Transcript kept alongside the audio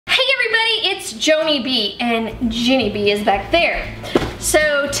it's Joanie B and Jenni B is back there.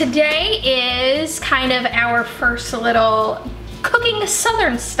 So today is kind of our first little cooking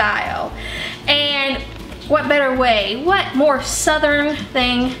Southern style. And what better way, what more Southern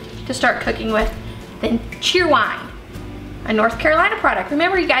thing to start cooking with than Cheerwine, a North Carolina product.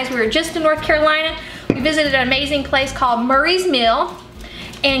 Remember you guys, we were just in North Carolina. We visited an amazing place called Murray's Mill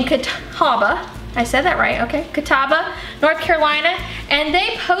in Catawba. I said that right, okay. Catawba, North Carolina. And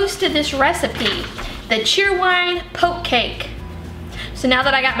they posted this recipe, the Cheerwine poke cake. So now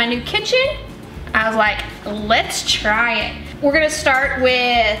that I got my new kitchen, I was like, let's try it. We're gonna start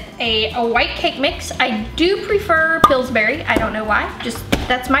with a white cake mix. I do prefer Pillsbury. I don't know why, just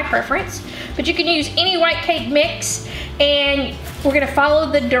that's my preference. But you can use any white cake mix, and we're gonna follow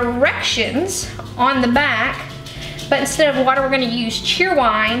the directions on the back. But instead of water, we're gonna use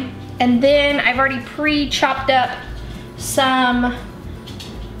Cheerwine. And then I've already pre-chopped up some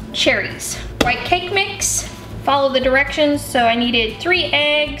cherries. White cake mix, follow the directions. So I needed 3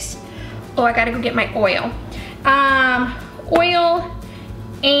 eggs. Oh, I gotta go get my oil. Oil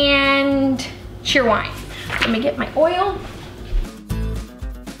and Cheerwine. Let me get my oil.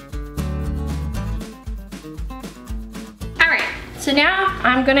 All right, so now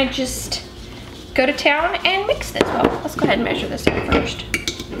I'm gonna just go to town and mix this. Well, let's go ahead and measure this out first.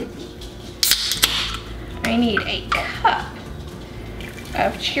 I need a cup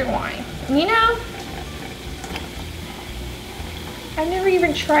of Cheerwine. You know, I've never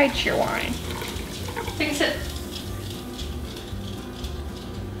even tried Cheerwine. Take a sip.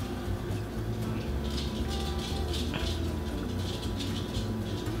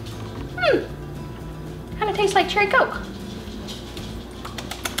 Kind of tastes like cherry Coke.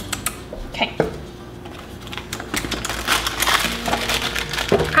 Okay.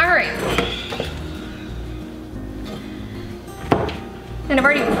 All right. And I've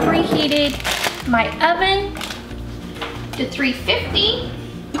already preheated my oven to 350.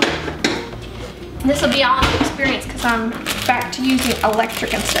 This will be all an experience because I'm back to using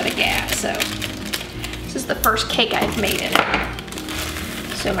electric instead of gas. So this is the first cake I've made in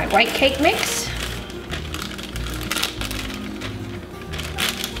it. So my white cake mix.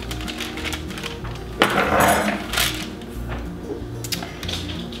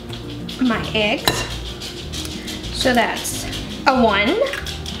 My eggs. So that's a 1.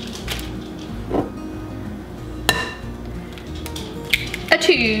 A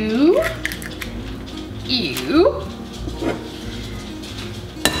 2.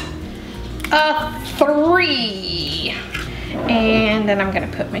 A 3. And then I'm gonna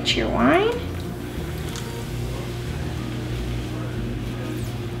put my Cheerwine.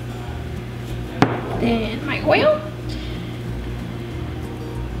 Then my oil.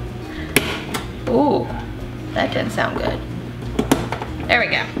 Ooh, that didn't sound good. There we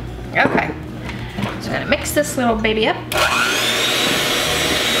go. Okay. So I'm gonna mix this little baby up.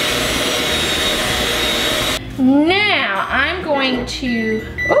 Now I'm going to,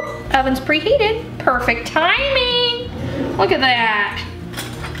 oh, oven's preheated. Perfect timing. Look at that.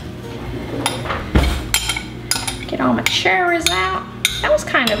 Get all my cherries out. That was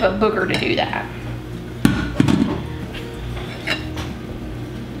kind of a booger to do that.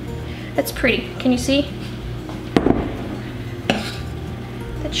 That's pretty. Can you see?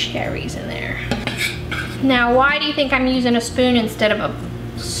 The cherries in there. Now, why do you think I'm using a spoon instead of a...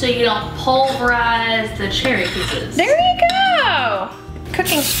 So you don't pulverize the cherry pieces. There you go.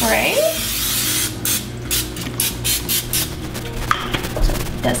 Cooking spray. So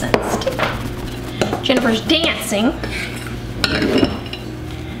it doesn't stick. Jennifer's dancing.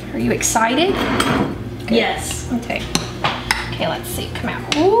 Are you excited? Good. Yes. Okay. Okay, let's see. Come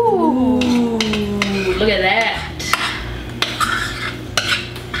out. Ooh. Look at that.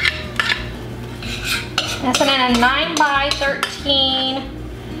 That's in a 9 by 13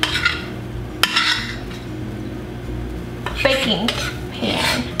 baking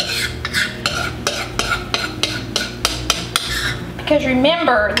pan. Because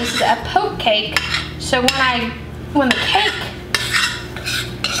remember, this is a poke cake, so when the cake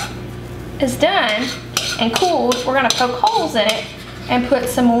is done and cooled, we're gonna poke holes in it and put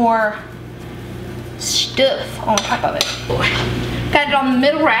some more stuff on top of it. Got it on the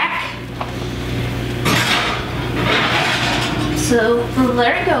middle rack. So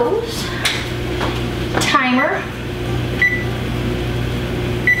there it goes. Timer.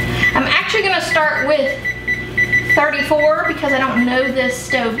 I'm actually gonna start with 34 because I don't know this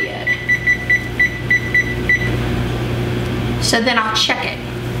stove yet. So then I'll check it.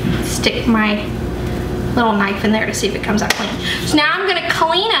 Stick my little knife in there to see if it comes out clean. So now I'm gonna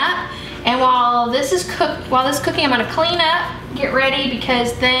clean up, and while this is cooking, I'm gonna clean up get ready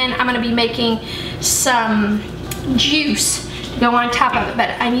because then I'm gonna be making some juice to go on top of it, but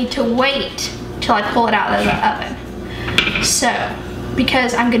I need to wait till I pull it out of the oven. So,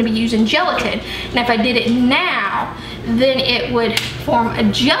 because I'm gonna be using gelatin, and if I did it now, then it would form a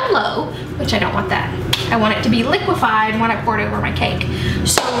jello, which I don't want that. I want it to be liquefied when I pour it over my cake.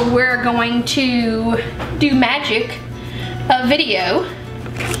 So we're going to do magic video.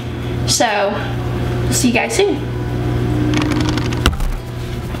 So, see you guys soon.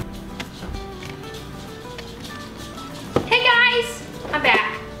 Hey guys, I'm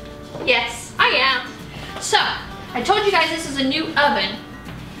back. Yes, I am. So, I told you guys this is a new oven.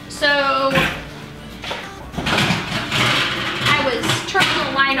 So, I was turning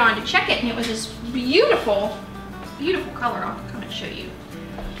the light on to check it, and it was this beautiful, beautiful color. I'll come and show you.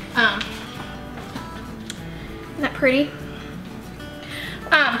 Isn't that pretty?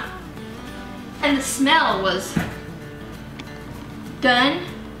 And the smell was done.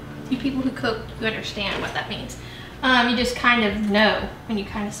 You people who cook, you understand what that means. You just kind of know when you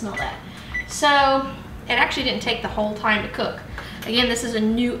kind of smell that. So, it actually didn't take the whole time to cook. Again, this is a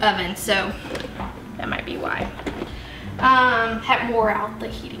new oven, so that might be why. Haven't wore out the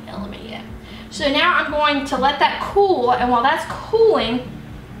heating element yet. So now I'm going to let that cool, and while that's cooling,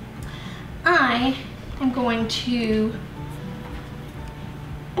 I am going to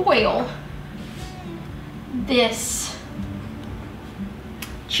boil this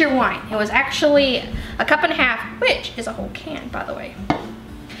Cheerwine. It was actually a cup and a half, which is a whole can, by the way.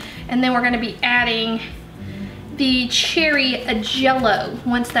 And then we're gonna be adding the cherry jello.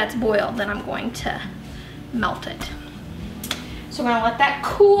 Once that's boiled, then I'm going to melt it. So we're gonna let that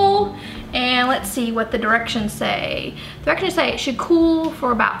cool, and let's see what the directions say. The directions say it should cool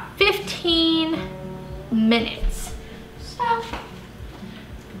for about 15 minutes. So,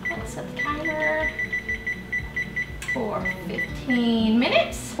 let's set the timer for 15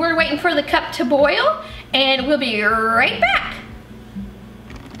 minutes. We're waiting for the cup to boil, and we'll be right back.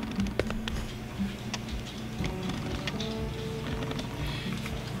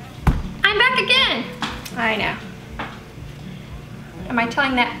 I'm back again. I know. Am I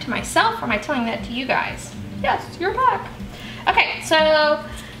telling that to myself or am I telling that to you guys? Yes, you're back. Okay, so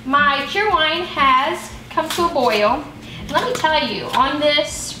my Cheerwine has come to a boil. And let me tell you, on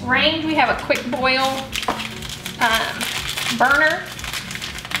this range we have a quick boil burner,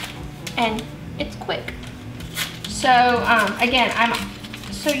 and it's quick. So again, I'm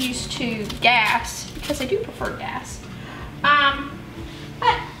so used to gas because I do prefer gas.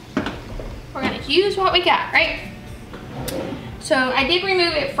 But we're gonna use what we got, right? So I did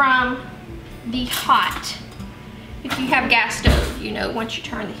remove it from the hot. If you have gas stove, you know once you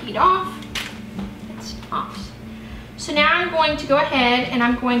turn the heat off, it's off. So now I'm going to go ahead and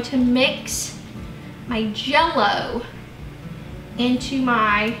I'm going to mix my jello into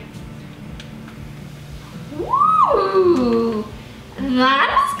my, woo, that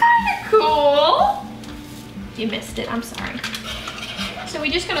was kind of cool. You missed it, I'm sorry. So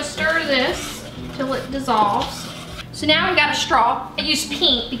we're just gonna stir this till it dissolves. So now we've got a straw. I use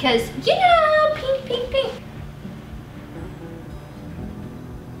pink because, you know, pink, pink, pink.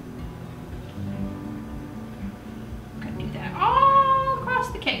 I'm gonna do that all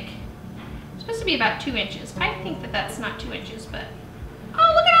across the cake. It's supposed to be about 2 inches. I think that that's not 2 inches, but,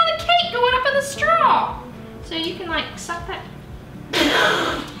 oh, look at all the cake going up in the straw. So you can like suck that.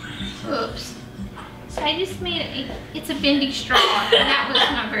 Oops. So I just made it, it's a bendy straw, and that was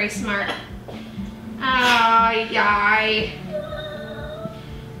not very smart. Yay.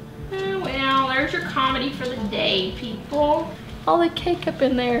 Oh, well, there's your comedy for the day, people. All the cake up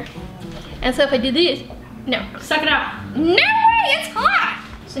in there. And so if I do this, no, suck it up. No way, it's hot.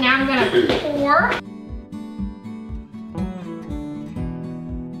 So now I'm gonna pour.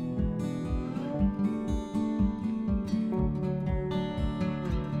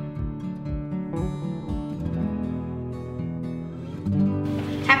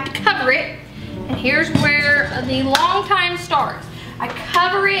 Have to cover it. And here's where the long time starts. I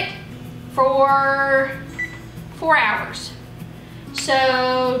cover it for 4 hours.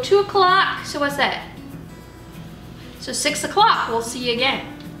 So 2 o'clock, so what's that? So 6 o'clock, we'll see you again.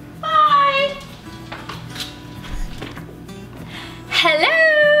 Bye.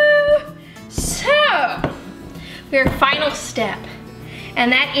 Hello. So, we're final step,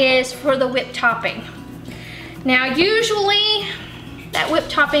 and that is for the whipped topping. Now usually, that whipped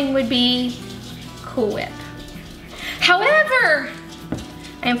topping would be Cool Whip. However,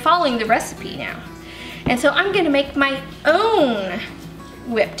 I am following the recipe now. And so I'm gonna make my own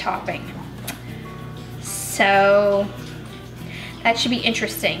whipped topping. So that should be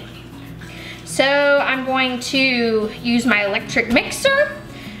interesting. So I'm going to use my electric mixer.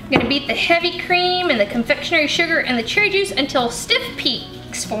 I'm gonna beat the heavy cream and the confectionery sugar and the cherry juice until stiff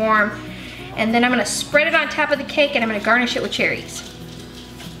peaks form. And then I'm gonna spread it on top of the cake and I'm gonna garnish it with cherries.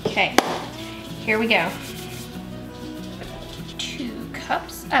 Okay, here we go. 2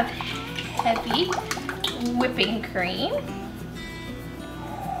 cups of heavy whipping cream.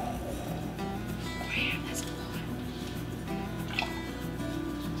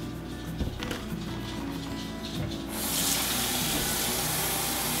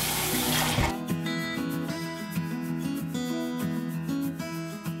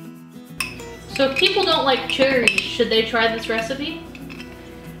 So if people don't like cherries, should they try this recipe?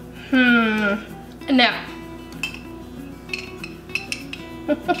 No.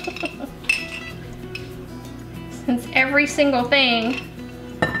 Since every single thing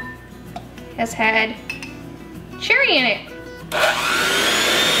has had cherry in it.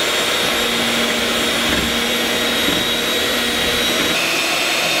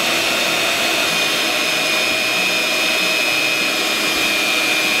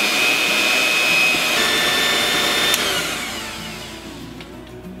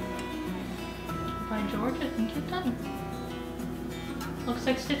 By George, I think you're done. Looks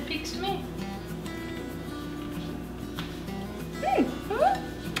like stiff peaks to me.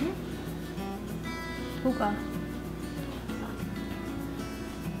 Oh god.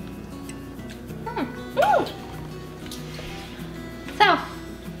 So,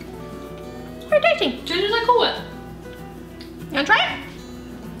 very tasty. As soon as I cool it. You wanna try it?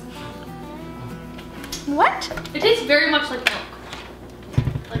 What? It tastes very much like milk.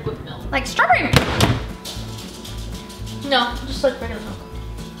 Like with milk. Like strawberry milk. No, just like regular milk.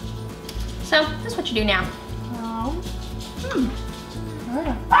 So, that's what you do now.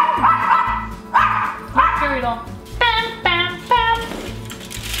 Not cherry at all. Bam, bam, bam.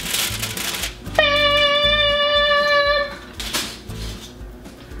 Bam.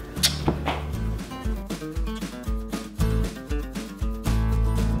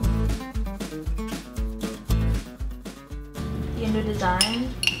 The end of design.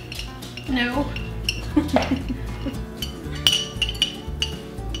 No.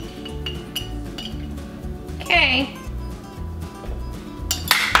 Okay.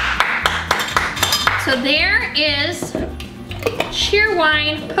 So there is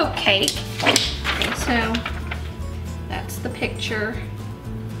Cheerwine poke cake. So that's the picture.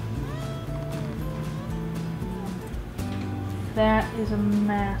 That is a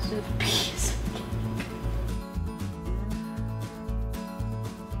massive piece.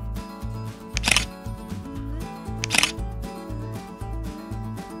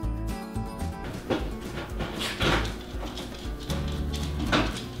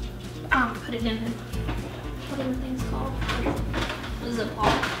 Put it in the, whatever thing's called.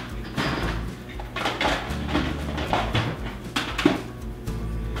 Ziploc.